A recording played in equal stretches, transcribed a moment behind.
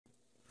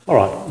All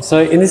right,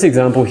 so in this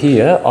example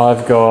here,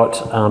 I've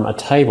got a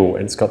table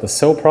and it's got the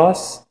sell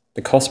price,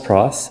 the cost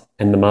price,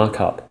 and the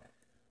markup.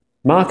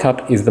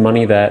 Markup is the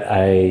money that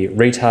a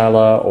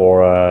retailer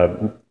or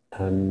a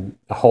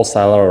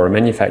wholesaler or a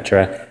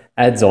manufacturer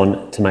adds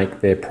on to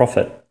make their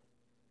profit.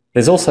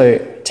 There's also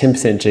 10%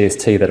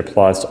 GST that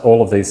applies to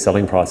all of these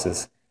selling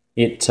prices.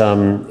 It's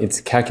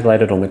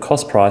calculated on the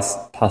cost price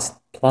plus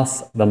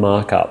the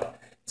markup.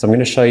 So I'm going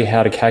to show you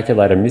how to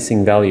calculate a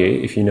missing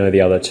value if you know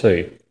the other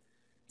two.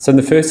 So in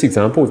the first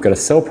example, we've got a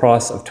sell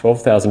price of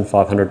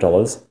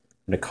 $12,500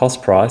 and a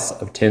cost price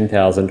of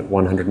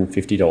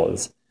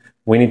 $10,150.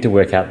 We need to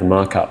work out the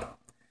markup.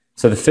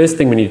 So the first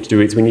thing we need to do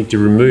is we need to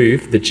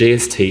remove the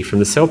GST from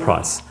the sell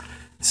price.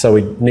 So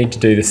we need to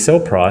do the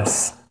sell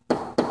price,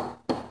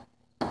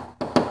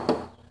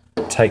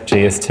 take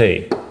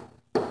GST.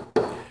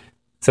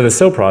 So the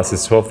sell price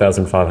is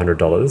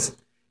 $12,500.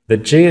 The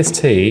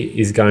GST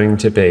is going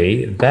to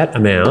be that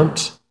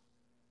amount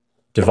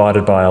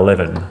divided by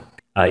 11.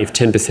 If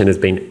 10% has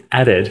been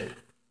added,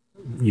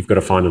 you've got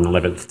to find an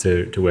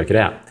 11th to work it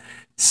out.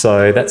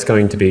 So that's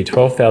going to be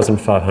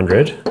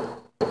 12,500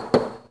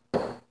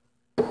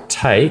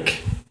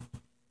 take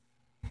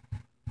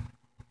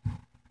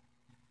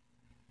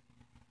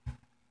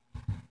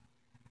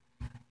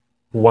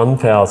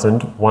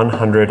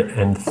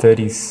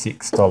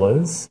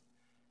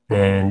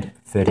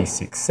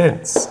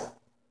 $1,136.36.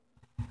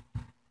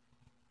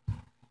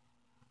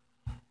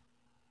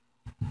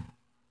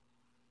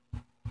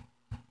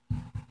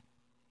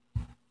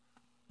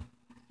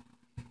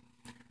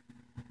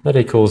 That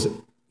equals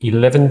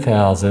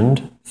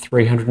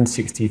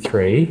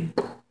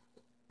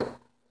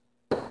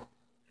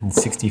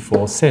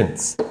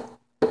 11,363.64.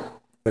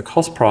 The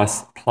cost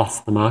price plus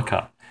the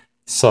markup.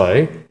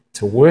 So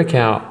to work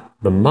out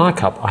the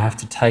markup, I have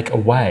to take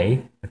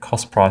away the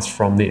cost price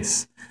from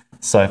this.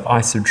 So if I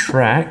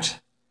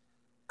subtract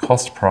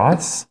cost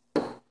price,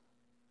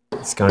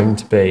 it's going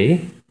to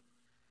be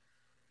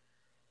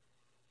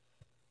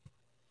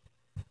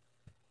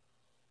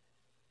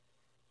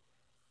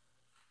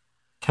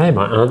okay,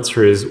 my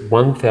answer is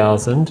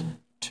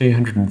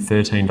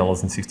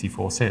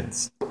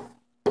 $1,213.64.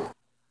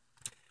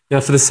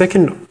 Now for the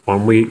second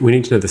one, we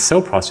need to know the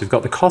sell price. We've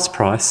got the cost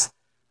price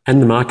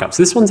and the markup.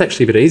 So this one's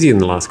actually a bit easier than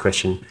the last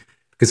question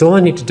because all I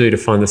need to do to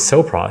find the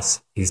sell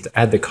price is to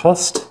add the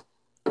cost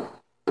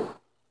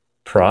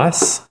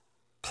price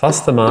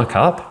plus the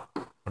markup.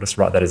 I'll just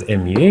write that as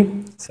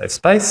MU, save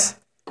space.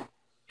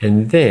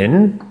 And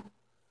then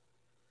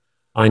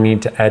I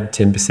need to add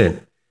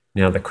 10%.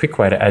 Now, the quick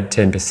way to add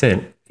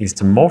 10% is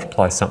to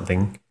multiply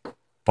something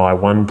by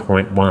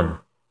 1.1.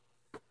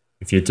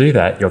 If you do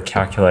that, you're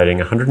calculating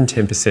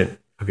 110%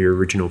 of your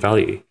original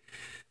value.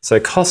 So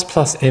cost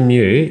plus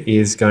MU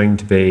is going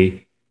to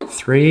be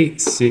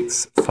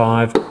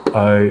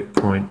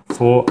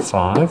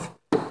 3650.45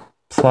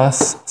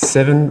 plus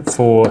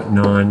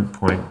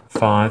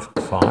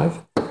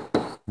 749.55.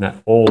 And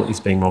that all is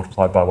being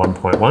multiplied by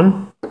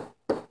 1.1.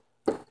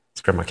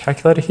 Let's grab my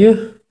calculator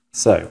here.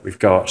 So we've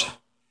got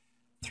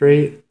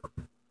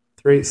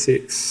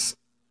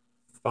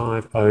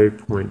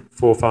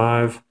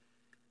 3650.45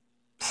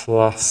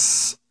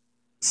 plus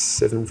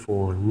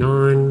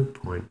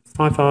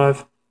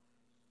 749.55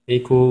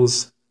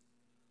 equals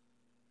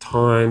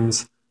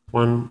times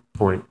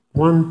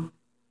 1.1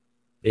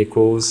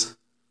 equals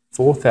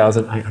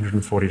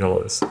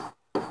 $4,840.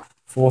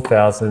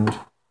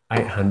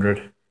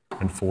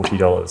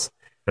 $4,840.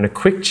 And a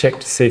quick check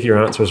to see if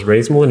your answer is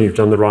reasonable and you've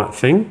done the right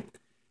thing.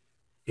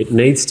 It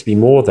needs to be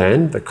more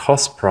than the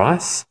cost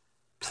price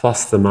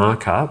plus the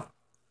markup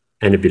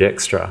and a bit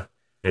extra.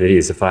 And it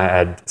is. If I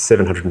add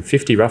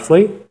 750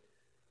 roughly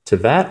to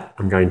that,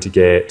 I'm going to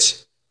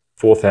get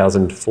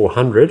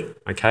 4,400,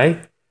 okay?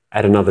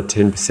 Add another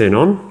 10%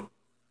 on.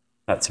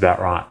 That's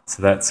about right.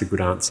 So that's a good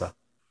answer.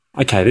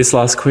 Okay, this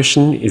last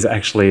question is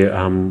actually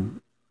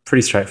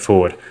pretty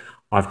straightforward.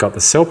 I've got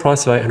the sell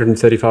price of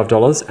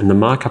 $835 and the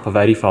markup of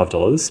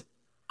 $85.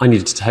 I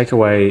need to take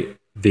away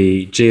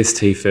the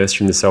GST first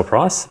from the sell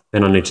price,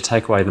 then I need to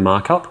take away the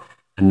markup,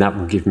 and that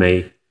will give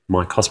me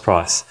my cost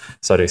price.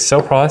 So I do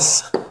sell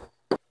price,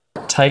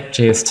 take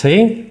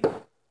GST,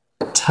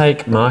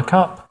 take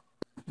markup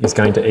is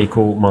going to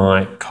equal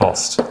my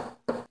cost.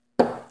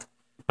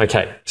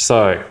 Okay,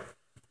 so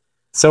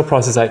sell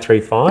price is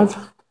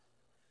 $835,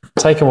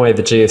 take away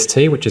the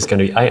GST, which is going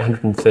to be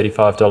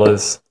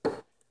 $835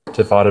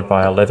 divided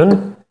by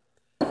 11.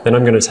 Then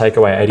I'm going to take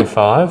away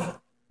 85, and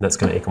that's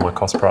going to equal my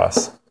cost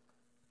price.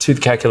 To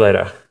the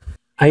calculator,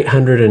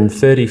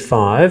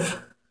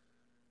 835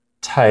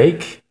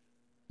 take,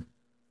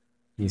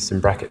 use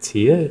some brackets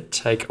here,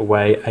 take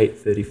away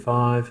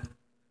 835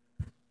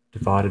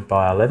 divided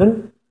by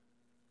 11,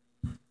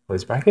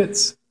 close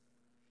brackets,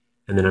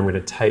 and then I'm going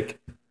to take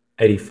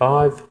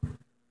 85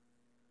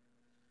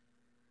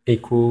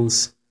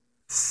 equals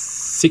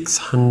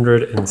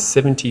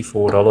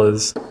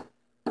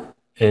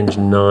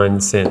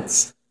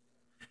 $674.09.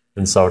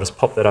 And so I'll just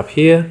pop that up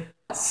here,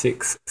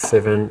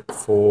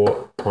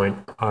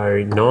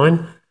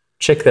 674.09.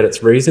 Check that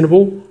it's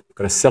reasonable. I've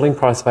got a selling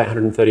price of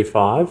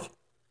 835,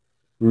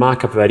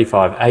 markup of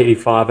 85,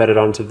 85 added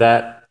onto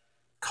that.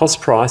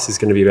 Cost price is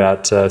going to be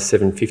about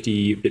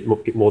 750, a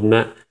bit more than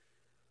that.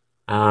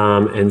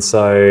 And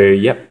so,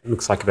 yep,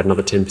 looks like about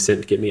another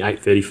 10% to get me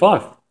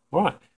 835. All right.